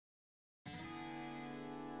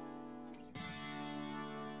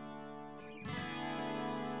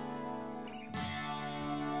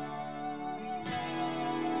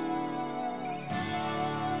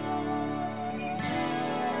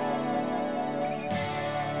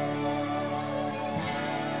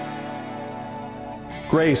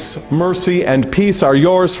Grace, mercy, and peace are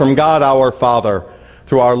yours from God our Father,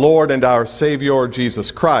 through our Lord and our Savior,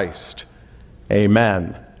 Jesus Christ.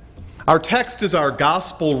 Amen. Our text is our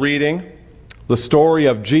gospel reading, the story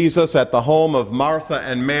of Jesus at the home of Martha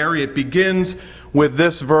and Mary. It begins with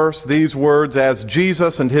this verse, these words: as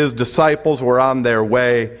Jesus and his disciples were on their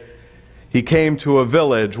way, he came to a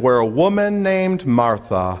village where a woman named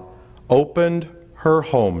Martha opened her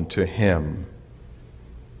home to him.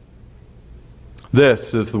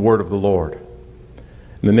 This is the word of the Lord.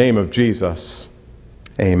 In the name of Jesus,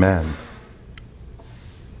 amen.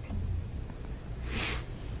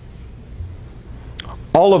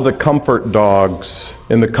 All of the comfort dogs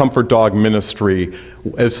in the comfort dog ministry,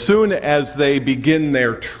 as soon as they begin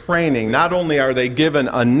their training, not only are they given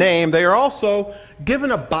a name, they are also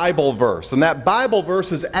given a Bible verse. And that Bible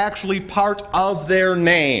verse is actually part of their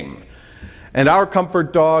name. And our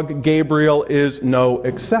comfort dog, Gabriel, is no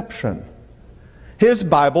exception. His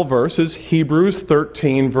Bible verse is Hebrews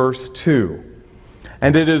 13, verse 2.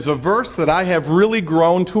 And it is a verse that I have really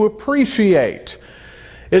grown to appreciate.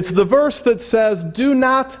 It's the verse that says, "Do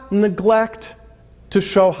not neglect to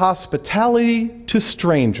show hospitality to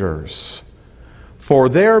strangers, for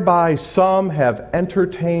thereby some have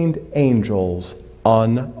entertained angels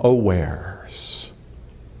unawares."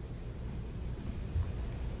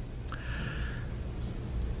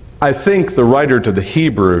 I think the writer to the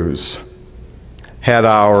Hebrews had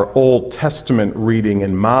our Old Testament reading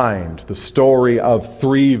in mind, the story of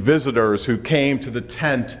three visitors who came to the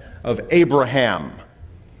tent of Abraham.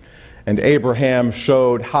 And Abraham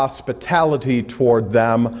showed hospitality toward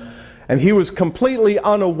them, and he was completely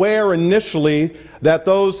unaware initially that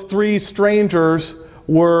those three strangers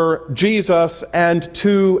were Jesus and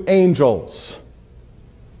two angels.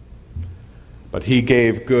 But he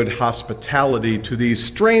gave good hospitality to these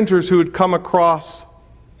strangers who had come across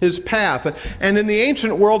his path. And in the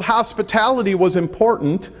ancient world, hospitality was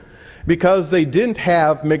important because they didn't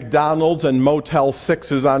have McDonald's and Motel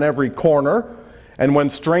 6s on every corner. And when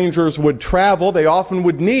strangers would travel, they often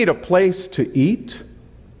would need a place to eat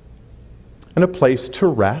and a place to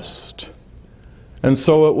rest. And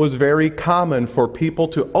so it was very common for people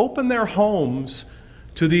to open their homes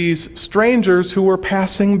to these strangers who were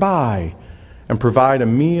passing by and provide a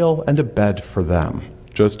meal and a bed for them,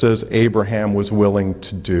 just as Abraham was willing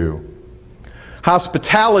to do.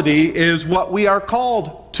 Hospitality is what we are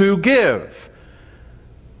called to give.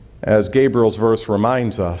 As Gabriel's verse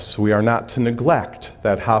reminds us, we are not to neglect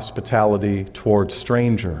that hospitality towards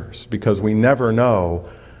strangers, because we never know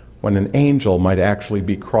when an angel might actually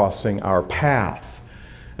be crossing our path.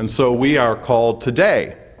 And so we are called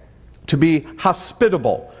today to be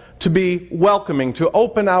hospitable, to be welcoming, to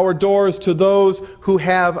open our doors to those who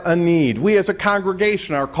have a need. We as a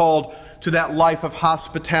congregation are called to that life of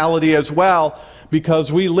hospitality as well,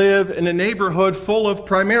 because we live in a neighborhood full of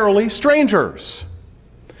primarily strangers,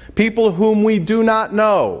 people whom we do not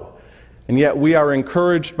know, and yet we are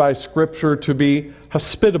encouraged by Scripture to be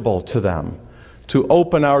hospitable to them, to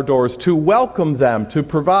open our doors, to welcome them, to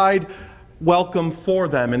provide welcome for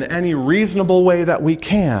them in any reasonable way that we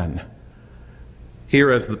can.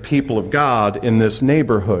 Here as the people of God in this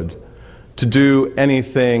neighborhood, to do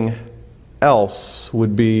anything else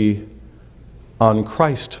would be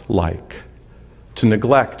un-Christ-like. To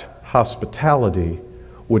neglect hospitality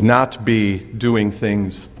would not be doing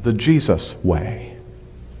things the Jesus way.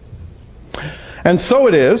 And so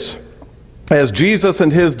it is, as Jesus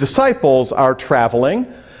and his disciples are traveling,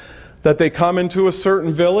 that they come into a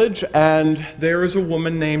certain village, and there is a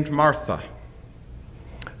woman named Martha,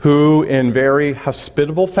 who in very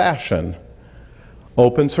hospitable fashion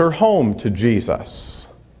opens her home to Jesus.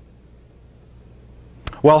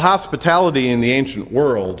 Well, hospitality in the ancient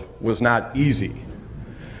world was not easy,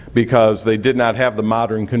 because they did not have the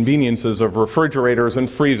modern conveniences of refrigerators and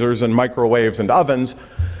freezers and microwaves and ovens.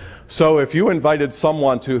 So if you invited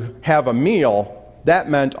someone to have a meal, that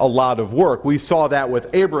meant a lot of work. We saw that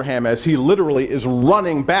with Abraham as he literally is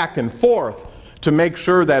running back and forth to make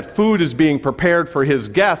sure that food is being prepared for his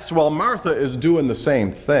guests, while Martha is doing the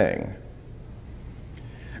same thing.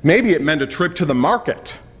 Maybe it meant a trip to the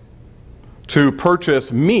market to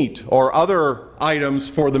purchase meat or other items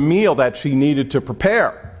for the meal that she needed to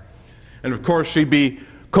prepare. And of course, she'd be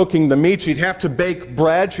cooking the meat. She'd have to bake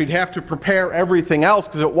bread. She'd have to prepare everything else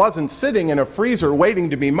because it wasn't sitting in a freezer waiting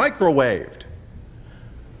to be microwaved.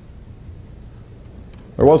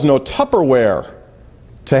 There was no Tupperware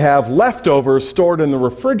to have leftovers stored in the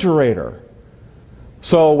refrigerator.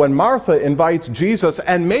 So when Martha invites Jesus,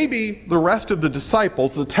 and maybe the rest of the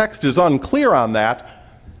disciples, the text is unclear on that,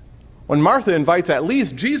 when Martha invites at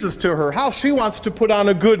least Jesus to her house, she wants to put on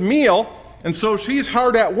a good meal, And so she's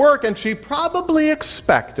hard at work, and she probably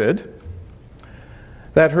expected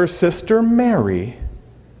that her sister Mary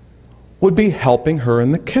would be helping her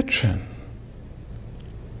in the kitchen.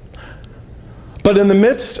 But in the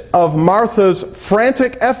midst of Martha's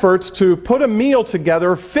frantic efforts to put a meal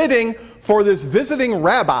together fitting for this visiting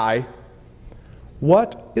rabbi,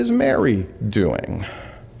 what is Mary doing?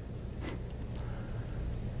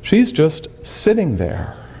 She's just sitting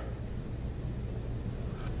there.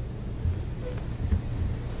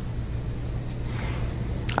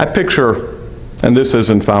 I picture, and this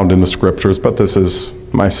isn't found in the scriptures, but this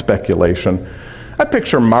is my speculation, I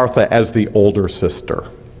picture Martha as the older sister.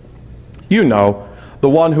 You know, the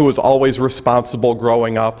one who was always responsible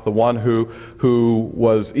growing up, the one who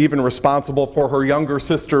was even responsible for her younger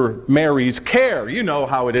sister Mary's care. You know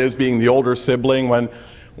how it is being the older sibling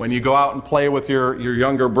when you go out and play with your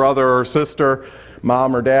younger brother or sister,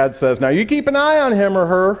 mom or dad says, now you keep an eye on him or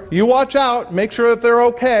her, you watch out, make sure that they're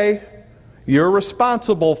okay. You're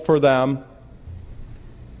responsible for them.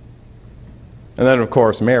 And then, of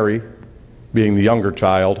course, Mary, being the younger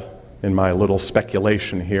child, in my little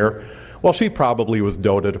speculation here, well, she probably was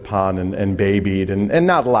doted upon and babied, and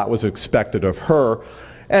not a lot was expected of her.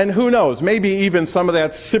 And who knows, maybe even some of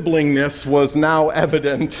that siblingness was now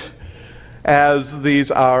evident as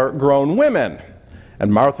these are grown women.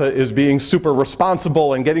 And Martha is being super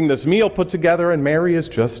responsible and getting this meal put together, and Mary is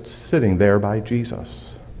just sitting there by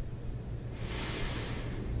Jesus.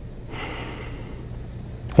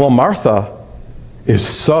 Well, Martha is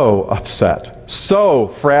so upset, so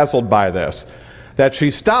frazzled by this, that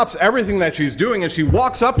she stops everything that she's doing and she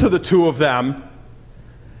walks up to the two of them,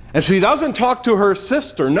 and she doesn't talk to her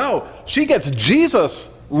sister. No, she gets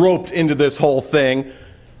Jesus roped into this whole thing.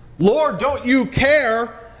 Lord, don't you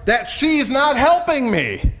care that she's not helping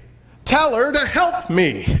me? Tell her to help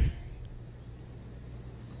me.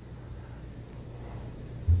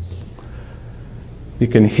 You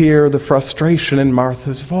can hear the frustration in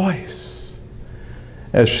Martha's voice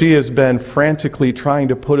as she has been frantically trying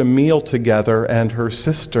to put a meal together and her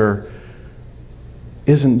sister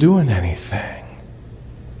isn't doing anything.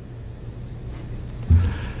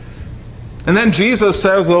 And then Jesus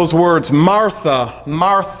says those words, Martha,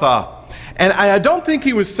 Martha. And I don't think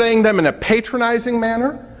he was saying them in a patronizing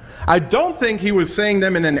manner. I don't think he was saying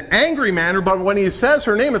them in an angry manner, but when he says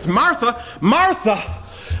her name is Martha, Martha,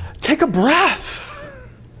 take a breath.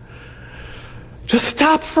 Just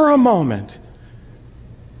stop for a moment.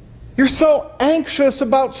 You're so anxious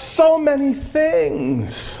about so many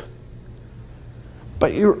things.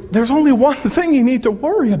 But there's only one thing you need to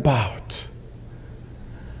worry about.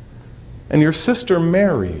 And your sister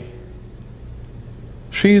Mary,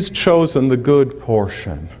 she's chosen the good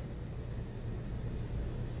portion.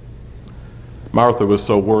 Martha was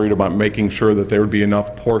so worried about making sure that there would be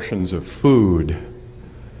enough portions of food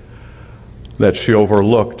that she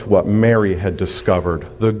overlooked what Mary had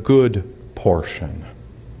discovered, the good portion.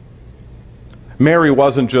 Mary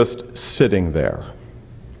wasn't just sitting there.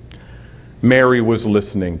 Mary was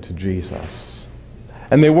listening to Jesus.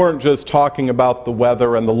 And they weren't just talking about the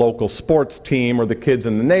weather and the local sports team or the kids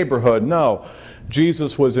in the neighborhood. No,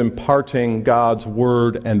 Jesus was imparting God's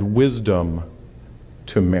word and wisdom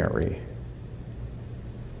to Mary.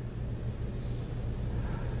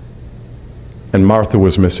 And Martha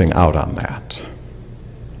was missing out on that.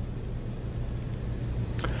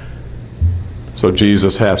 So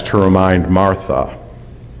Jesus has to remind Martha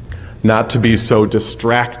not to be so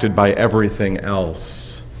distracted by everything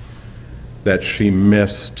else that she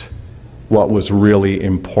missed what was really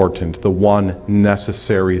important, the one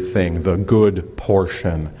necessary thing, the good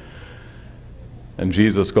portion. And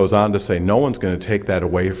Jesus goes on to say, no one's going to take that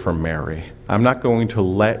away from Mary. I'm not going to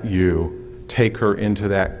let you take her into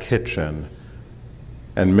that kitchen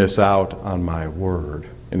and miss out on my word.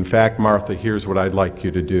 In fact, Martha, here's what I'd like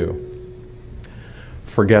you to do.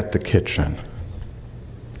 Forget the kitchen.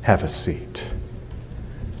 Have a seat.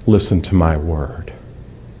 Listen to my word.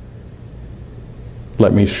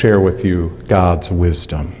 Let me share with you God's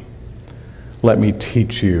wisdom. Let me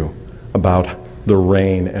teach you about the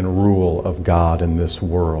reign and rule of God in this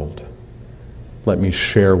world. Let me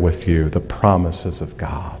share with you the promises of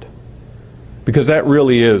God. Because that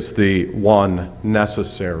really is the one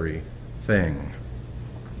necessary thing.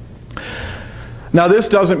 Now, this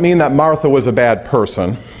doesn't mean that Martha was a bad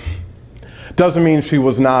person. Doesn't mean she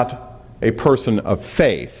was not a person of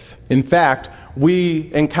faith. In fact,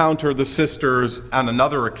 we encounter the sisters on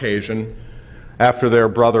another occasion after their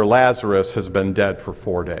brother Lazarus has been dead for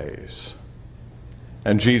 4 days.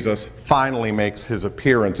 And Jesus finally makes his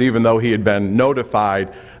appearance, even though he had been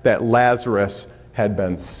notified that Lazarus had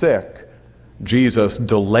been sick. Jesus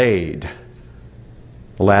delayed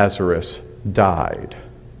Lazarus died.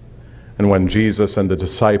 And when Jesus and the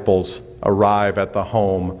disciples arrive at the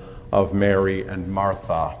home of Mary and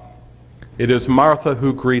Martha, it is Martha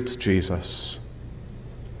who greets Jesus.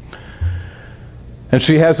 And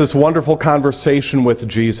she has this wonderful conversation with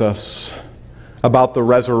Jesus about the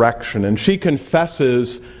resurrection. And she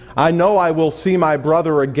confesses, I know I will see my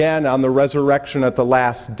brother again on the resurrection at the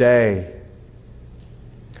last day.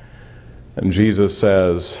 And Jesus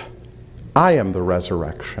says, I am the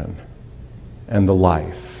resurrection and the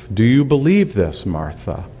life. Do you believe this,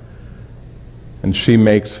 Martha? And she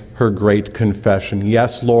makes her great confession.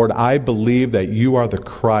 Yes, Lord, I believe that you are the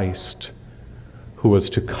Christ who is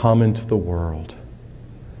to come into the world.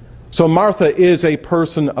 So Martha is a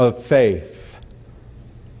person of faith.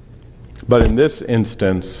 But in this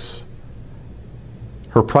instance,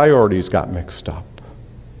 her priorities got mixed up.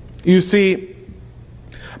 You see,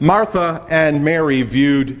 Martha and Mary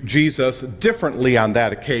viewed Jesus differently on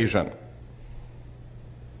that occasion.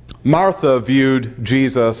 Martha viewed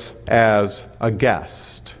Jesus as a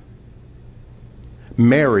guest.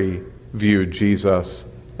 Mary viewed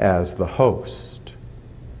Jesus as the host.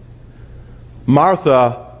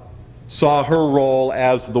 Martha saw her role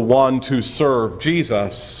as the one to serve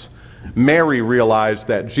Jesus. Mary realized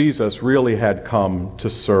that Jesus really had come to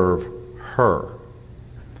serve her.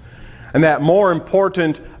 And that more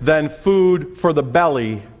important than food for the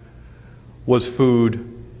belly was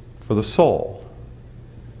food for the soul.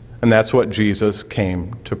 And that's what Jesus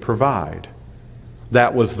came to provide.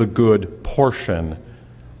 That was the good portion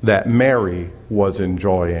that Mary was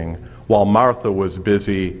enjoying, while Martha was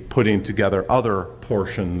busy putting together other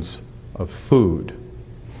portions of food.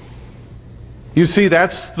 You see,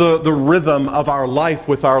 that's the rhythm of our life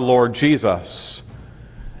with our Lord Jesus.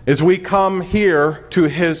 Is we come here to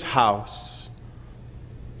his house,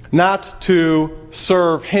 not to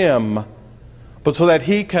serve him, but so that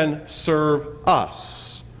he can serve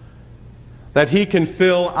us, that he can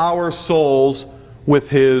fill our souls with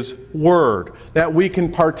his word, that we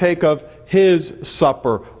can partake of his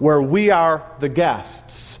supper, where we are the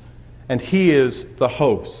guests and he is the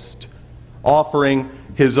host, offering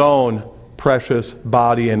his own precious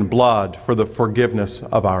body and blood for the forgiveness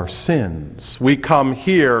of our sins. We come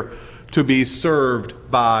here to be served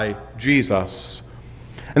by Jesus.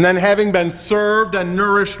 And then, having been served and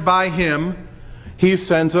nourished by him, he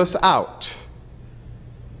sends us out,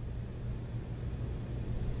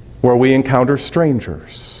 where we encounter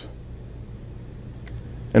strangers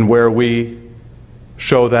and where we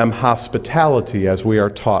show them hospitality as we are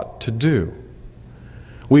taught to do.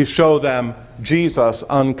 We show them Jesus'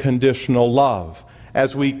 unconditional love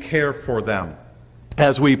as we care for them,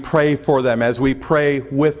 as we pray for them, as we pray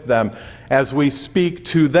with them, as we speak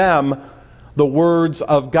to them the words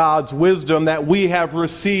of God's wisdom that we have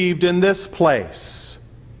received in this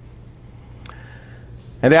place.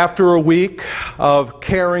 And after a week of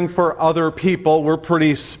caring for other people, we're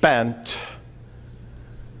pretty spent.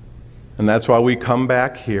 And that's why we come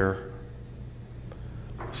back here,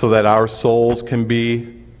 so that our souls can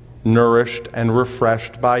be nourished and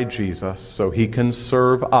refreshed by Jesus, so he can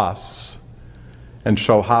serve us and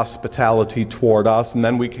show hospitality toward us, and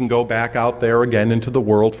then we can go back out there again into the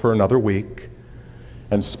world for another week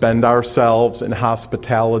and spend ourselves in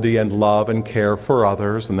hospitality and love and care for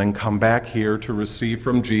others, and then come back here to receive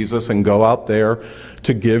from Jesus and go out there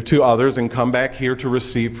to give to others, and come back here to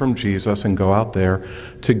receive from Jesus and go out there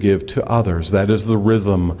to give to others. That is the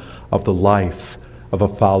rhythm of the life of a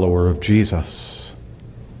follower of Jesus.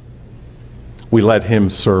 We let him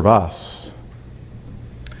serve us.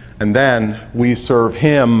 And then we serve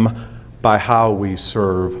him by how we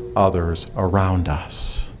serve others around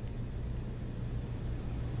us.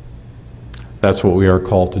 That's what we are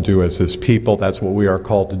called to do as his people. That's what we are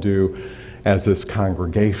called to do as this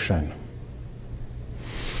congregation.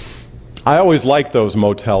 I always like those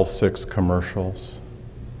Motel 6 commercials.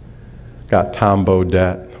 Got Tom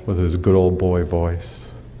Bodett with his good old boy voice,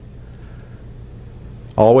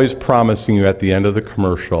 always promising you at the end of the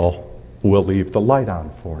commercial, we'll leave the light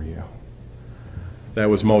on for you. That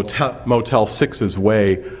was Motel 6's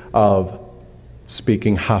way of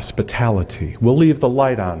speaking hospitality. We'll leave the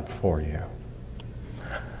light on for you.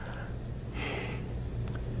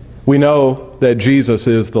 We know that Jesus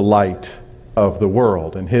is the light of the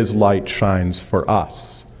world, and his light shines for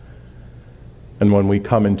us. And when we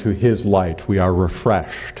come into his light, we are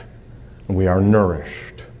refreshed and we are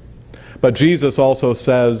nourished. But Jesus also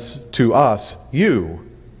says to us, you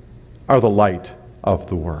are the light of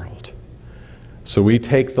the world. So we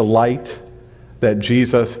take the light that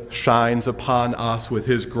Jesus shines upon us with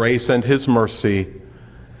his grace and his mercy,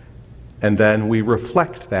 and then we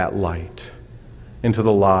reflect that light into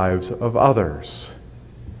the lives of others.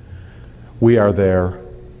 We are their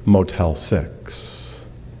Motel 6.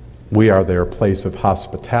 We are their place of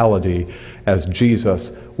hospitality as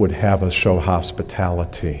Jesus would have us show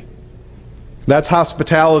hospitality. That's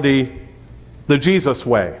hospitality the Jesus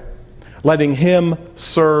way, letting Him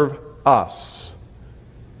serve us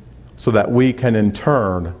so that we can in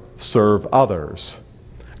turn serve others.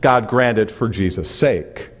 God grant it for Jesus'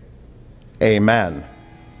 sake. Amen.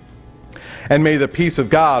 And may the peace of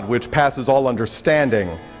God, which passes all understanding,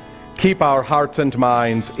 keep our hearts and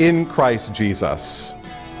minds in Christ Jesus,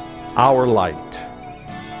 our light.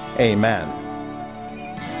 Amen.